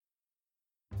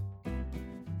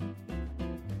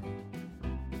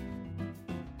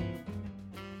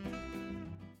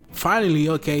finally,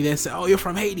 okay, they said, oh, you're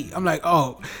from Haiti. I'm like,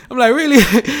 really?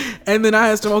 And then I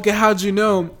asked him, okay, how'd you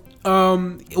know?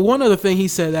 One other thing he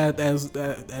said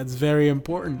that's very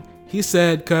important. He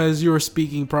said, because you were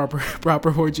speaking proper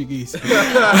Portuguese.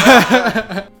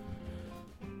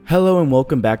 Hello and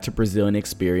welcome back to Brazilian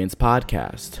Experience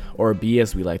Podcast, or B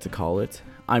as we like to call it.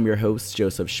 I'm your host,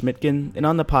 Joseph Schmidtgen, and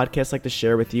on the podcast I like to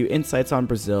share with you insights on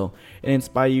Brazil and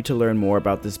inspire you to learn more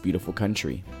about this beautiful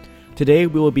country. Today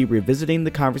we will be revisiting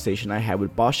the conversation I had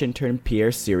with Bosch intern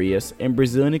Pierre Sirius and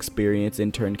Brazilian Experience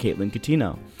intern Caitlin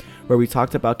Coutinho, where we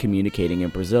talked about communicating in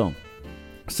Brazil.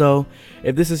 So,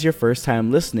 if this is your first time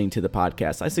listening to the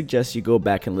podcast, I suggest you go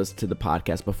back and listen to the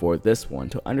podcast before this one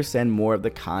to understand more of the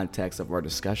context of our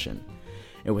discussion.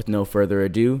 And with no further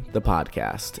ado, the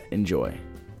podcast. Enjoy.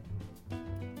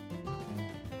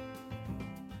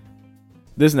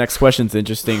 This next question is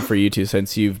interesting for you two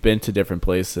since you've been to different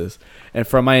places. And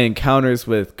from my encounters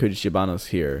with Curitibanos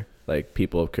here, like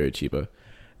people of Curitiba,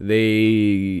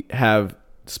 they have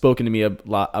spoken to me a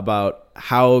lot about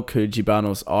how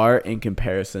Curitibanos are in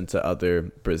comparison to other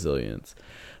Brazilians.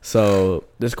 So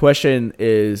this question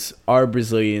is, are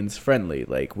Brazilians friendly?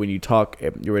 Like when you talk,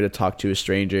 if you were to talk to a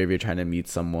stranger, if you're trying to meet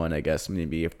someone, I guess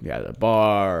maybe if you're at a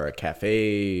bar or a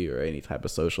cafe or any type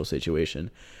of social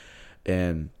situation,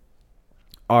 and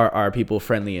are people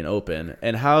friendly and open?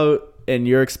 And how, in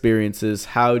your experiences,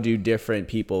 how do different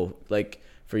people, like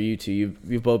for you two,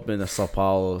 you've both been to Sao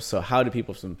Paulo, so how do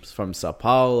people from Sao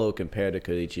Paulo compare to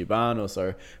Curitibanos,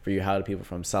 or for you, how do people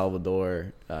from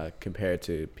Salvador compare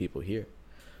to people here?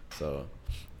 So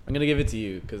I'm gonna give it to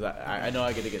you because I know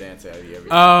I get a good answer out of you every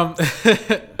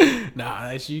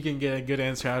Nah, you can get a good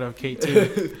answer out of Kate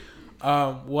too.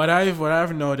 What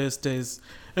I've noticed is,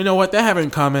 you know what they have in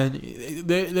common.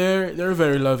 They're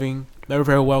very loving. They're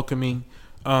very welcoming.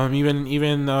 Even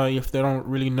if they don't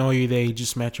really know you, they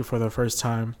just met you for the first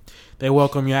time. They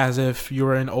welcome you as if you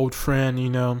were an old friend. You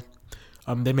know,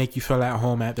 they make you feel at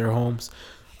home at their homes.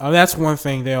 That's one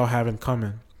thing they all have in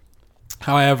common.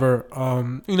 However,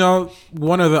 you know,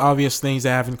 one of the obvious things they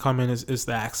have in common is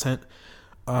the accent.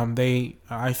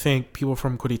 I think people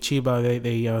from Curitiba,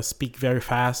 they speak very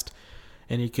fast,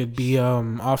 and it could be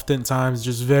oftentimes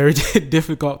just very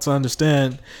difficult to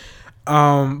understand.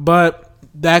 But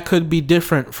that could be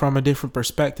different from a different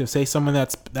perspective. Say someone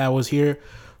that was here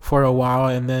for a while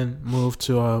and then moved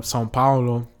to Sao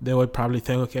Paulo, they would probably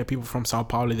think, okay, people from Sao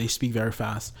Paulo, they speak very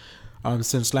fast.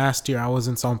 Since last year, I was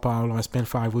in Sao Paulo. I spent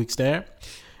 5 weeks there,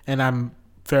 and I'm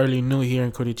fairly new here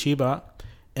in Curitiba.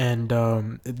 And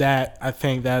that, I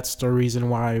think that's the reason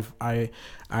why I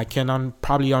can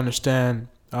probably understand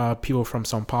people from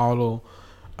Sao Paulo,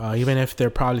 even if they're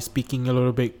probably speaking a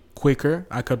little bit quicker.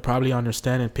 I could probably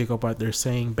understand and pick up what they're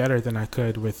saying better than I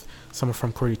could with someone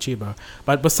from Curitiba.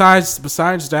 But besides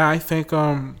that, I think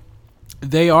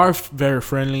they are very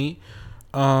friendly,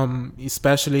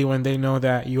 especially when they know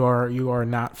that you are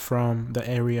not from the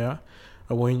area.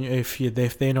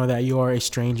 If they know that you are a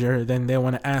stranger, then they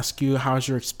want to ask you, how's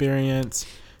your experience?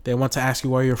 They want to ask you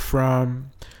where you're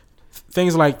from,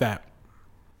 things like that.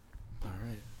 All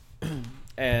right.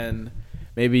 And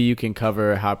maybe you can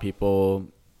cover how people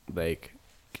like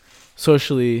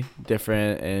socially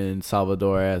different in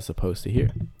Salvador as opposed to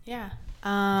here. Yeah.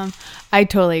 I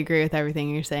totally agree with everything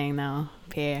you're saying though,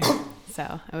 Pierre.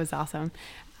 So it was awesome.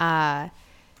 Yeah,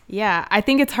 I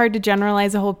think it's hard to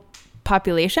generalize a whole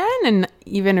population and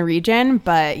even a region,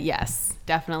 but yes,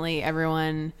 definitely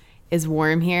everyone is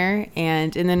warm here.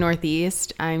 And in the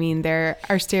Northeast, I mean, there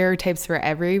are stereotypes for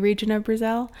every region of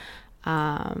Brazil.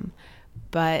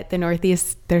 But the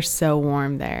Northeast, they're so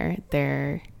warm there.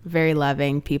 They're very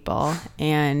loving people.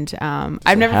 And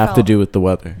I've never have to do with the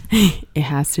weather. It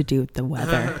has to do with the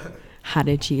weather. How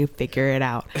did you figure it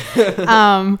out?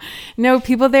 No,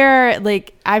 people there,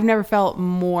 like, I've never felt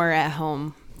more at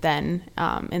home than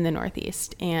in the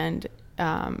Northeast. And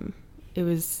it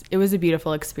was a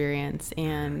beautiful experience.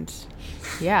 And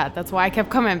yeah, that's why I kept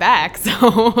coming back. So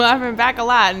I've been back a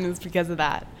lot, and it's because of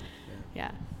that.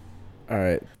 Yeah. All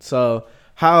right. So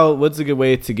what's a good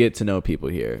way to get to know people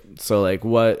here? So like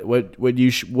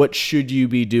what should you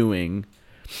be doing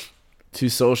to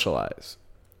socialize?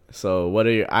 So what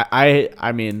are your,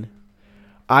 I mean,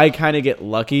 I kind of get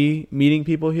lucky meeting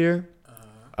people here.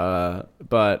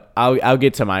 But I'll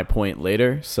get to my point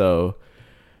later. So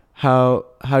how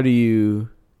do you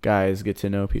guys get to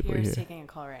know people Pierre's here? Taking a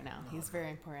call right now. He's very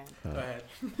important. Go ahead.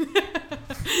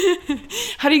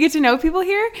 How do you get to know people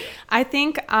here? I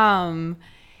think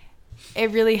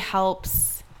it really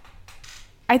helps.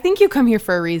 I think you come here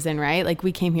for a reason, right? Like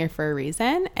we came here for a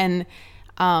reason, and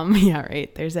yeah,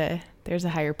 right. There's There's a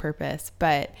higher purpose,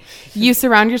 but you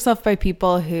surround yourself by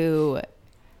people who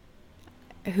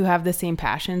have the same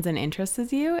passions and interests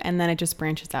as you, and then it just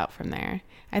branches out from there.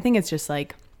 I think it's just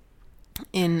like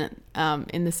in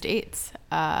the States.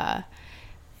 But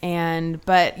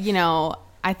you know,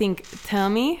 I think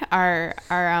Tammy, our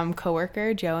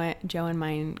coworker, Joe and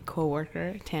my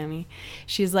coworker Tammy,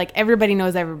 she's like, everybody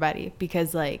knows everybody,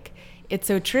 because like it's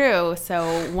so true.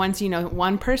 So once you know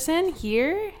one person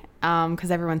here, because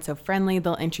everyone's so friendly,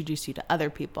 they'll introduce you to other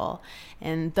people,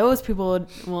 and those people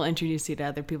will introduce you to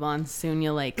other people, and soon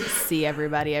you'll like see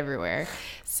everybody everywhere.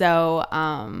 So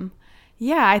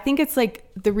yeah, I think it's like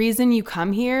the reason you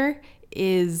come here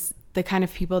is the kind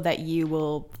of people that you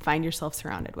will find yourself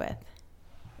surrounded with.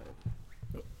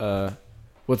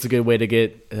 What's a good way to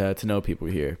get to know people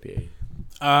here, PA?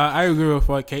 I agree with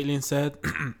what Caitlin said.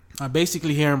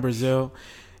 Basically, here in Brazil,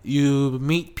 you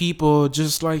meet people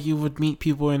just like you would meet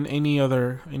people in any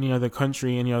other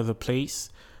country, any other place.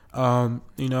 You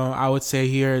know, I would say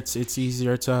here it's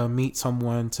easier to meet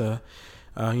someone to,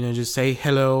 just say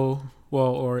hello,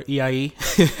 well, or e aí,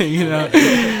 you know,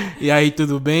 e aí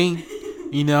tudo bem,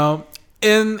 you know.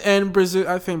 And Brazil,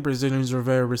 I think Brazilians are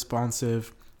very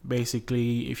responsive.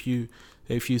 Basically, if you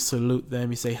salute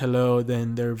them, you say hello,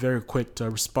 then they're very quick to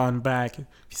respond back. If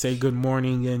you say good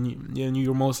morning, then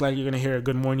you're most likely going to hear a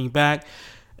good morning back.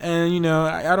 And, you know,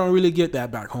 I don't really get that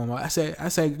back home. I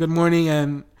say good morning,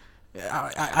 and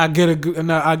I get a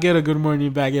good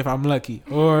morning back if I'm lucky.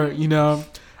 Or, you know,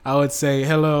 I would say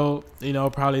hello, you know,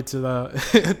 probably to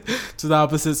the to the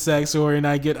opposite sex, and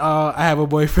I get, I have a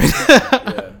boyfriend.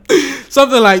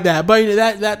 Something like that. But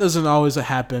that doesn't always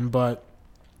happen, but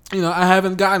you know, I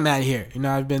haven't gotten that here. You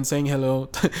know, I've been saying hello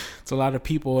to a lot of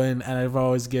people, and I've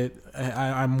always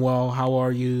I'm well, how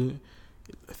are you?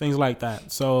 Things like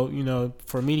that. So, you know,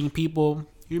 for meeting people,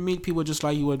 you meet people just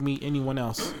like you would meet anyone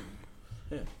else.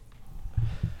 Yeah.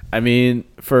 I mean,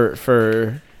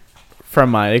 from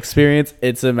my experience,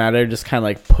 it's a matter of just kind of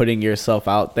like putting yourself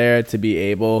out there to be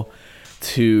able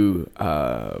to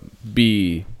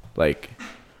be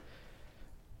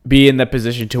in that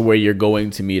position to where you're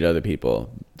going to meet other people.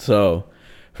 So,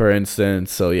 for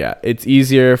instance, it's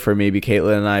easier for maybe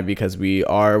Caitlin and I, because we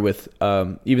are with,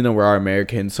 even though we are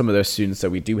Americans, some of the students that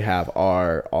we do have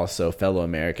are also fellow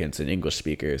Americans and English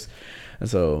speakers. And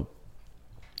so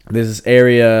there's this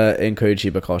area in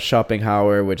Curitiba called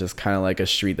Schopenhauer, which is kind of like a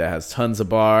street that has tons of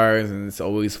bars, and it's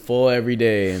always full every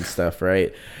day and stuff,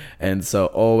 right? And so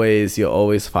you'll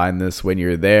always find this when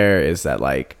you're there, is that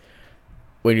like,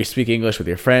 when you speak English with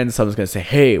your friends, someone's going to say,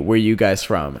 hey, where are you guys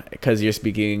from? Because you're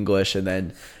speaking English, and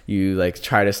then you like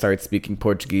try to start speaking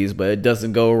Portuguese, but it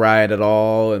doesn't go right at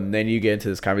all. And then you get into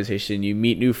this conversation, you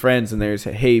meet new friends, and they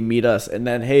say, hey, meet us. And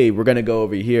then, hey, we're going to go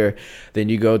over here. Then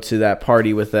you go to that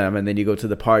party with them, and then you go to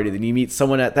the party. Then you meet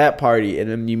someone at that party, and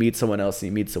then you meet someone else, and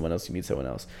you meet someone else, you meet someone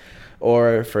else.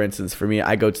 Or, for instance, for me,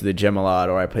 I go to the gym a lot,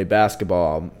 or I play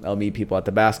basketball. I'll meet people at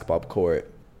the basketball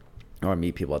court, or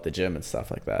meet people at the gym and stuff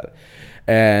like that.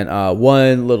 And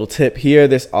one little tip here,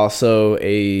 there's also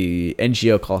a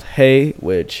NGO called Hey,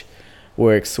 which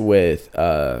works with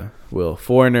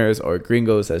foreigners, or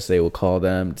gringos as they will call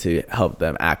them, to help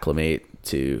them acclimate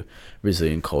to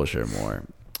Brazilian culture more.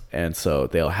 And so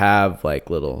they'll have like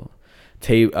they'll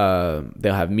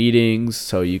have meetings,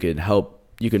 so you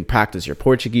can practice your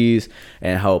Portuguese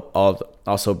and help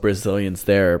also Brazilians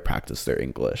there practice their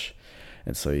English.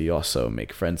 And so you also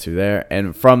make friends through there.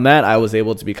 And from that, I was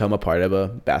able to become a part of a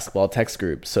basketball text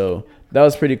group. So that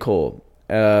was pretty cool.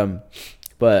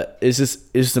 But it's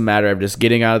just a matter of just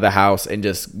getting out of the house and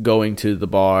just going to the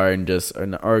bar and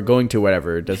or going to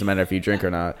whatever. It doesn't matter if you drink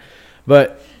or not.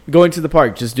 But going to the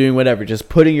park, just doing whatever, just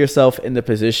putting yourself in the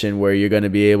position where you're going to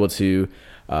be able to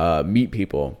meet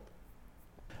people.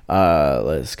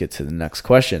 Let's get to the next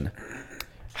question.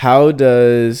 How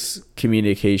does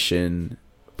communication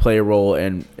play a role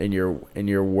in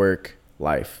your work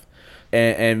life?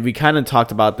 And we kind of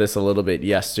talked about this a little bit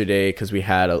yesterday, because we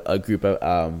had a group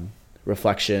of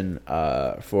reflection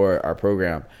for our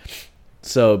program.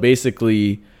 So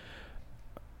basically,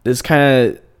 this kind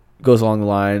of goes along the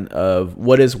line of,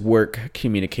 what is work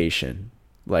communication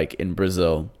like in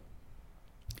Brazil?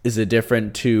 Is it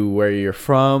different to where you're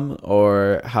from,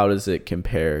 or how does it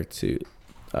compare to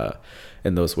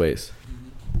in those ways?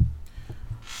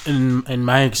 In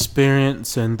my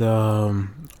experience and the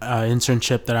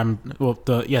internship that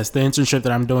the internship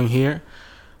that I'm doing here,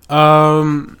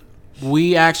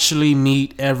 we actually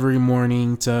meet every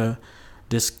morning to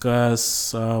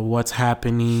discuss what's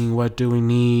happening, what do we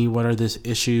need, what are the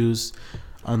issues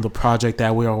on the project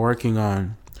that we are working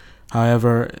on.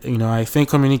 However, I think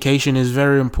communication is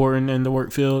very important in the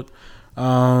work field.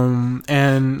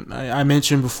 And I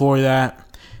mentioned before that,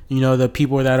 the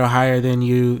people that are higher than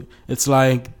you, it's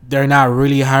like they're not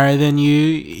really higher than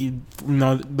you.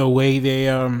 The way they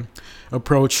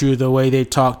approach you, the way they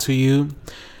talk to you.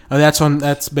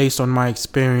 That's based on my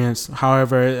experience.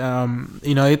 However,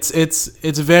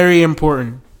 it's very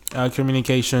important,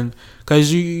 communication,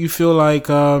 because you feel like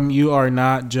you are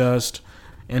not just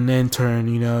an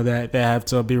intern, that they have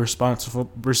to be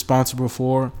responsible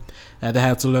for, that they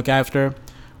have to look after.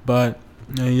 But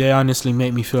they honestly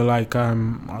make me feel like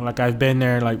I've been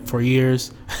there like for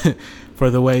years, for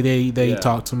the way they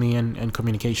talk to me and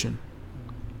communication.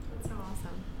 That's so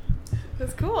awesome.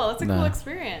 That's cool. That's a cool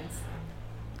experience.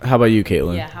 How about you,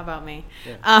 Caitlin? Yeah, how about me?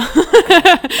 Yeah.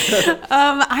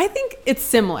 I think it's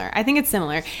similar.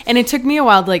 And it took me a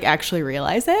while to like actually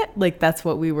realize it. Like that's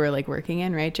what we were like working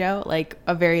in, right, Joe? Like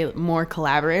a very more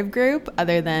collaborative group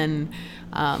other than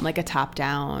like a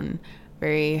top-down,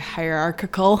 very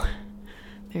hierarchical.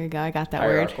 There you go. I got that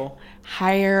word.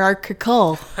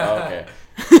 Hierarchical. Oh, okay.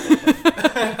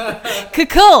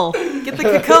 Cackle. Get the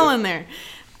cackle in there.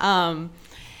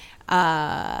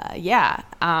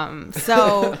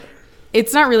 So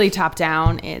it's not really top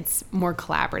down, it's more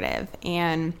collaborative,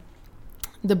 and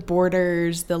the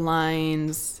borders, the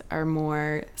lines are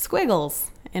more squiggles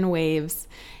and waves.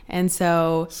 And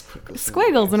so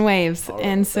squiggles and waves. Right,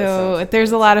 and so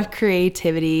there's a lot of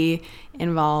creativity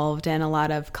involved and a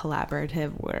lot of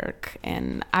collaborative work,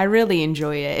 and I really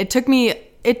enjoy it.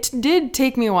 It did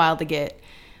take me a while to get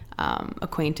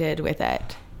acquainted with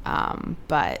it.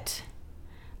 But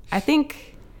I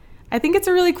think it's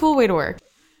a really cool way to work.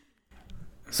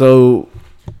 So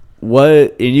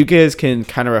and you guys can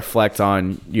kind of reflect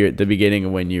on the beginning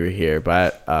of when you were here,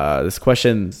 but this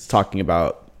question is talking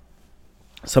about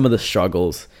some of the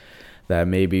struggles that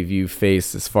maybe you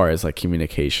faced as far as like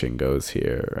communication goes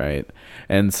here, right?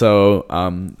 And so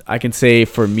I can say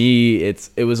for me,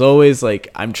 it was always like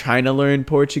I'm trying to learn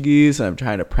Portuguese, and I'm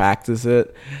trying to practice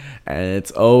it, and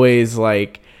it's always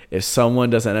like if someone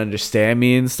doesn't understand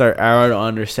me and I don't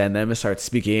understand them and start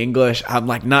speaking English, I'm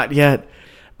like, not yet.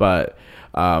 But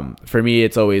for me,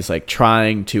 it's always like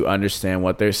trying to understand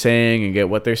what they're saying and get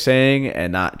what they're saying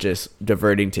and not just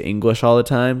diverting to English all the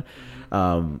time.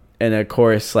 And of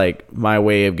course, like my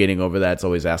way of getting over that is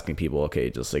always asking people, okay,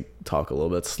 just like talk a little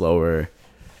bit slower,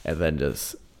 and then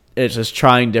it's just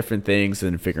trying different things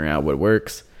and figuring out what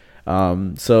works.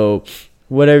 So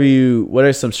what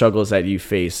are some struggles that you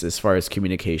face as far as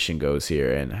communication goes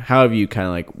here, and how have you kind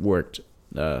of like worked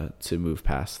to move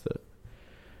past it?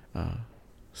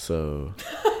 Caitlin's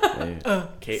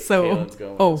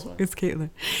going with this one. It's Caitlin.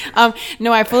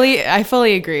 No, I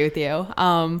fully agree with you.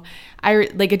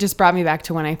 It just brought me back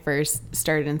to when I first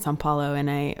started in São Paulo,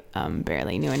 and I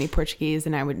barely knew any Portuguese,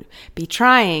 and I would be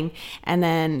trying, and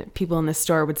then people in the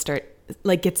store would start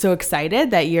like get so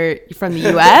excited that you're from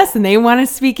the US and they want to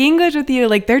speak English with you.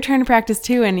 Like they're trying to practice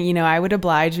too. And, I would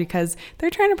oblige because they're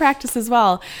trying to practice as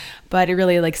well, but it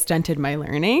really like stunted my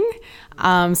learning.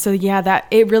 That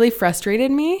it really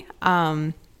frustrated me.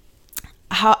 How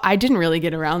I didn't really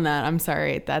get around that. I'm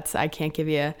sorry. I can't give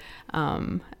you,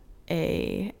 a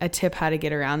tip how to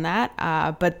get around that.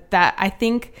 But that I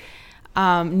think,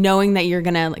 knowing that you're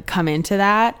going to like come into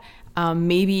that,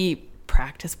 maybe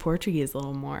practice Portuguese a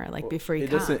little more like before you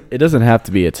come. It doesn't have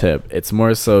to be a tip. It's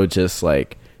more so just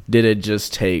like, did it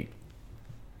just take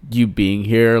you being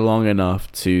here long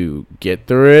enough to get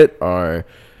through it, or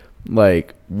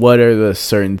like what are the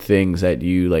certain things that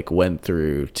you like went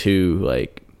through to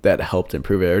like that helped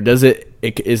improve it, or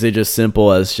is it just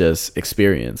simple as just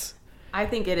experience? I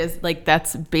think it is like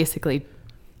that's basically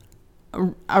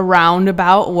a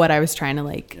roundabout what I was trying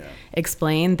to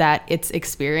explain, that it's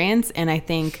experience. And I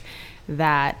think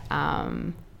that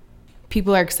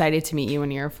people are excited to meet you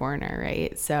when you're a foreigner,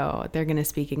 right? So they're going to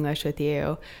speak English with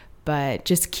you, but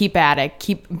just keep at it.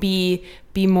 Be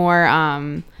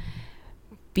more,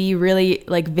 be really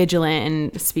like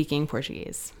vigilant in speaking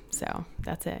Portuguese. So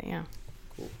that's it. Yeah.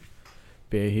 Cool.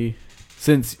 If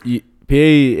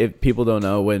people don't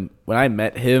know, when I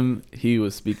met him, he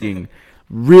was speaking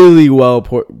really well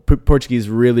Portuguese,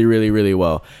 really, really, really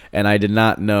well, and I did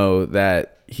not know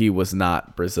that he was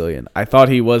not Brazilian. I thought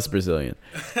he was Brazilian,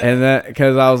 and that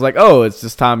because I was like, oh, it's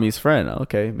just Tommy's friend.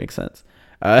 Okay, makes sense.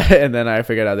 And then I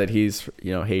figured out that he's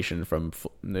Haitian from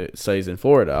studies in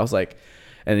Florida. I was like,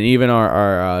 and then even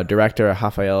our director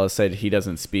Rafaela said he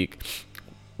doesn't speak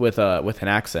with an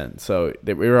accent. So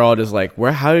we were all just like,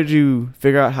 how did you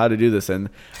figure out how to do this? And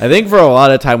I think for a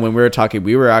lot of time when we were talking,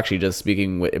 we were actually just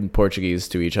speaking in Portuguese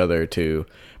to each other too,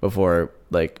 before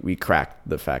like we cracked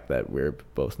the fact that we're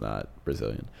both not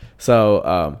Brazilian.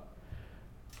 So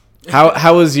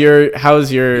how was your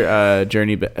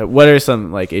journey? What are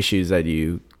some like issues that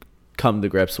you come to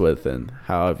grips with, and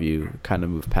how have you kind of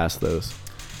moved past those?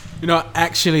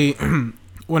 Actually,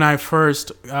 when I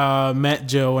first met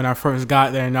Joe, when I first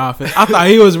got there in the office, I thought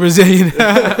he was Brazilian.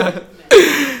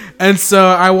 And so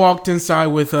I walked inside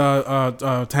with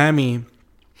Tammy,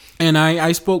 and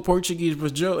I spoke Portuguese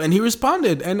with Joe, and he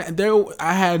responded. And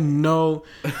I had no,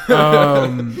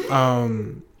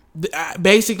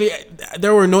 basically,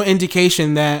 there were no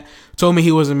indication that told me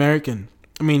he was American.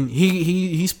 I mean,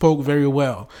 he spoke very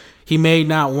well. He may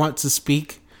not want to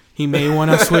speak. He may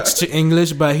want to switch to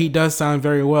English, but he does sound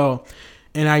very well.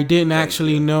 And I didn't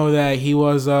actually know that he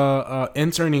was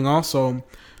interning also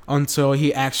until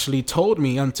he actually told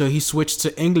me, until he switched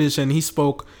to English, and he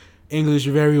spoke English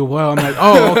very well. I'm like,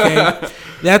 oh, okay.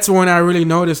 That's when I really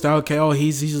noticed that, okay, oh,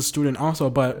 he's a student also.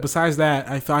 But besides that,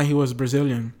 I thought he was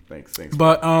Brazilian. Thanks.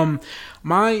 But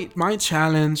my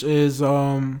challenge is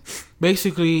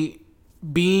basically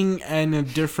being in a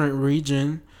different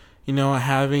region,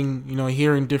 having,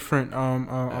 hearing different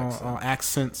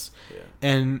accents. Yeah.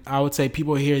 And I would say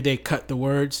people here, they cut the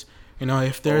words.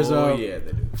 If there's a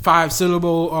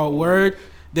 5-syllable word,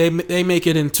 they make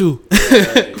it in 2.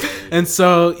 And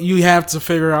so you have to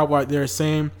figure out what they're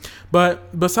saying.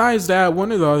 But besides that,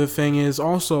 one of the other thing is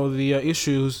also the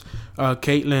issues,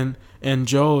 Caitlin and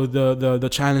Joe, the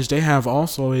challenge they have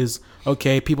also is,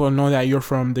 okay, people know that you're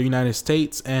from the United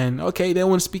States, and okay, they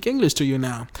want to speak English to you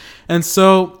now. And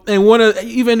so, and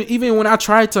even when I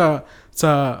try to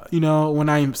when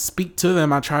I speak to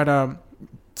them, I try to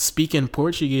speak in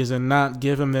Portuguese and not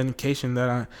give them the indication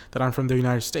that I'm from the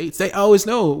United States. They always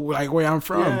know like where I'm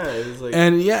from. Yeah, it's like,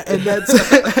 and that's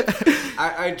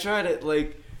I tried it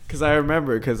like, because I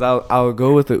remember, because I'll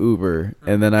go with the Uber,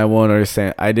 and then I won't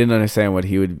understand. I didn't understand what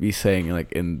he would be saying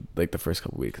like in like the first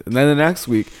couple weeks, and then the next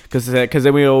week, because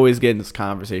then we always get in this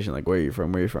conversation like, where are you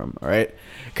from, all right?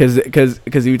 Because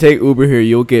if you take Uber here,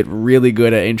 you'll get really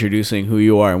good at introducing who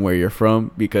you are and where you're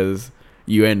from, because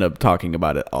you end up talking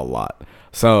about it a lot.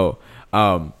 So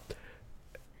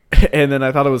and then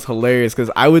I thought it was hilarious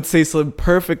because I would say something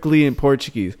perfectly in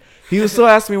Portuguese. He would still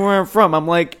ask me where I'm from. I'm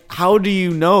like, how do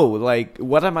you know? Like,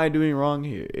 what am I doing wrong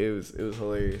here? It was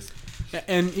hilarious.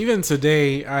 And even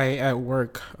today, I at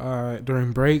work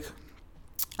during break,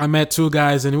 I met 2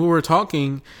 guys and we were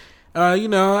talking. I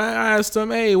asked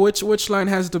them, hey, which line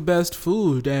has the best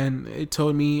food? And it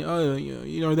told me,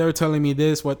 they were telling me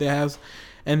this, what they have.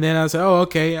 And then I said, oh,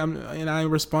 okay. And I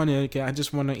responded, okay, I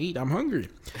just want to eat. I'm hungry.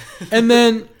 And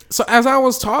then, so as I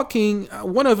was talking,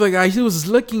 one of the guys, he was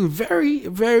looking very,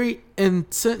 very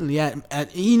intently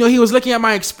at he was looking at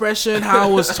my expression, how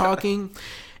I was talking.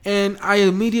 And I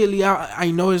immediately,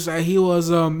 I noticed that he was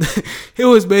he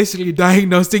was basically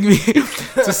diagnosing me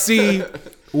to see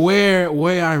where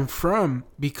I'm from,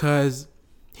 because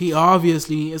he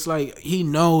obviously, it's like he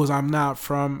knows I'm not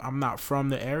from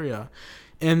the area.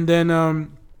 And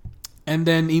then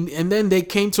they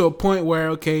came to a point where,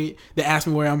 okay, they asked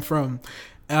me where I'm from.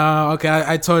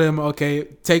 I told them, okay,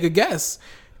 take a guess.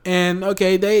 And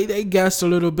okay, they guessed a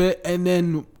little bit, and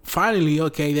then finally,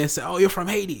 okay, they said, oh, you're from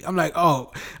Haiti. I'm like,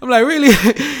 really?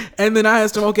 And then I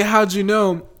asked him, okay, how'd you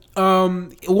know?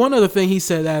 One other thing he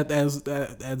said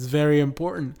that's very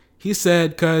important. He said,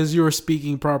 because you were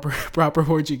speaking proper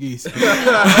Portuguese.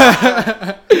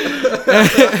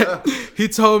 He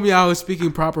told me I was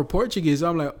speaking proper Portuguese.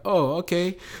 I'm like, oh,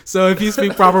 okay. So if you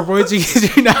speak proper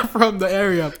Portuguese, you're not from the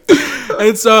area.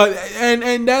 And so,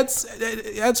 and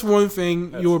that's one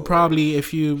thing you would probably,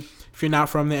 if you're not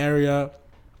from the area,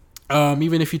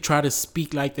 even if you try to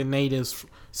speak like the natives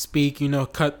speak,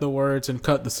 cut the words and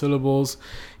cut the syllables,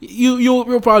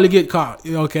 you'll probably get caught.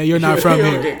 Okay, you're not from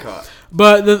here. Get caught.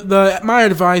 But my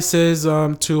advice is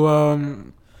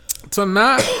to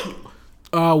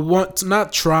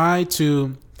not try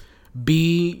to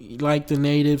be like the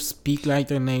natives, speak like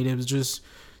the natives. Just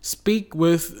speak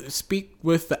with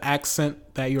the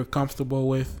accent that you're comfortable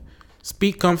with.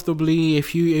 Speak comfortably.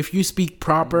 If you speak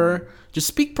proper, just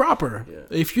speak proper. Yeah.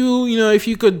 If you know a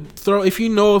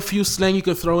few slang you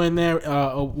could throw in there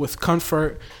with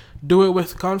comfort, do it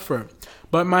with comfort.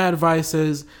 But my advice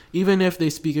is, even if they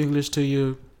speak English to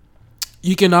you,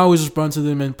 you can always respond to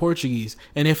them in Portuguese.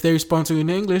 And if they respond to you in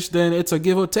English, then it's a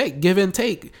give and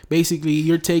take. Basically,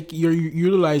 you're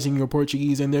utilizing your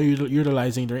Portuguese and they're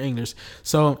utilizing their English.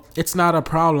 So it's not a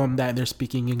problem that they're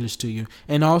speaking English to you.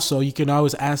 And also, you can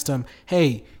always ask them,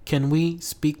 hey, can we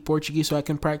speak Portuguese so I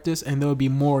can practice? And they'll be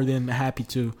more than happy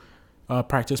to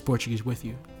practice Portuguese with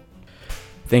you.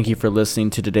 Thank you for listening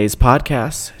to today's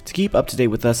podcast. To keep up to date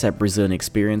with us at Brazilian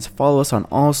Experience, follow us on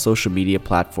all social media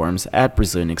platforms at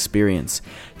Brazilian Experience.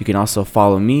 You can also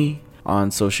follow me on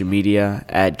social media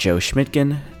at Joe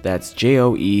Schmidtgen. That's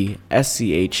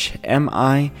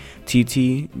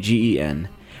JoeSchmittgen.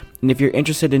 And if you're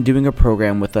interested in doing a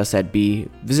program with us at B,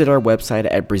 visit our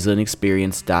website at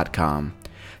BrazilianExperience.com.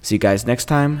 See you guys next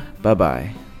time.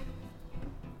 Bye-bye.